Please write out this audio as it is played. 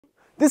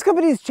This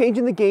company is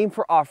changing the game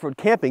for off-road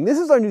camping. This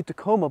is our new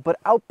Tacoma, but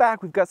out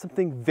back we've got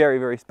something very,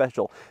 very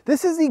special.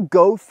 This is the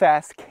Go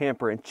Fast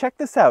Camper, and check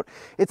this out.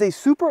 It's a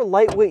super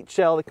lightweight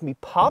shell that can be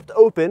popped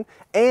open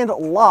and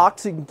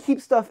locked so you can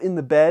keep stuff in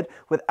the bed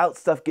without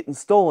stuff getting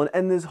stolen.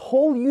 And this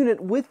whole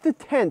unit with the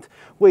tent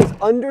weighs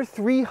under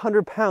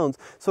 300 pounds,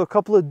 so a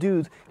couple of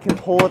dudes can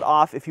pull it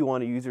off if you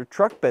want to use your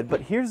truck bed.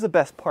 But here's the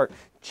best part.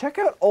 Check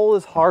out all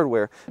this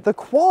hardware. The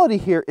quality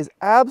here is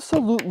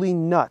absolutely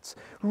nuts.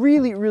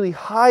 Really, really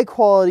high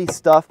quality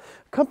stuff.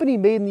 Company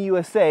made in the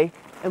USA.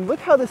 And look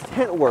how this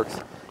tent works.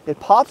 It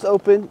pops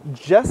open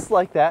just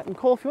like that. And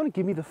Cole, if you want to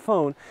give me the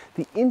phone,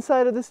 the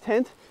inside of this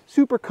tent,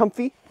 super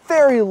comfy,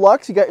 very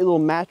luxe. You got your little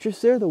mattress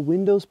there. The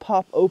windows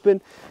pop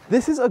open.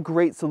 This is a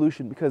great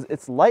solution because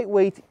it's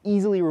lightweight,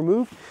 easily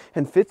removed,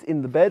 and fits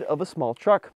in the bed of a small truck.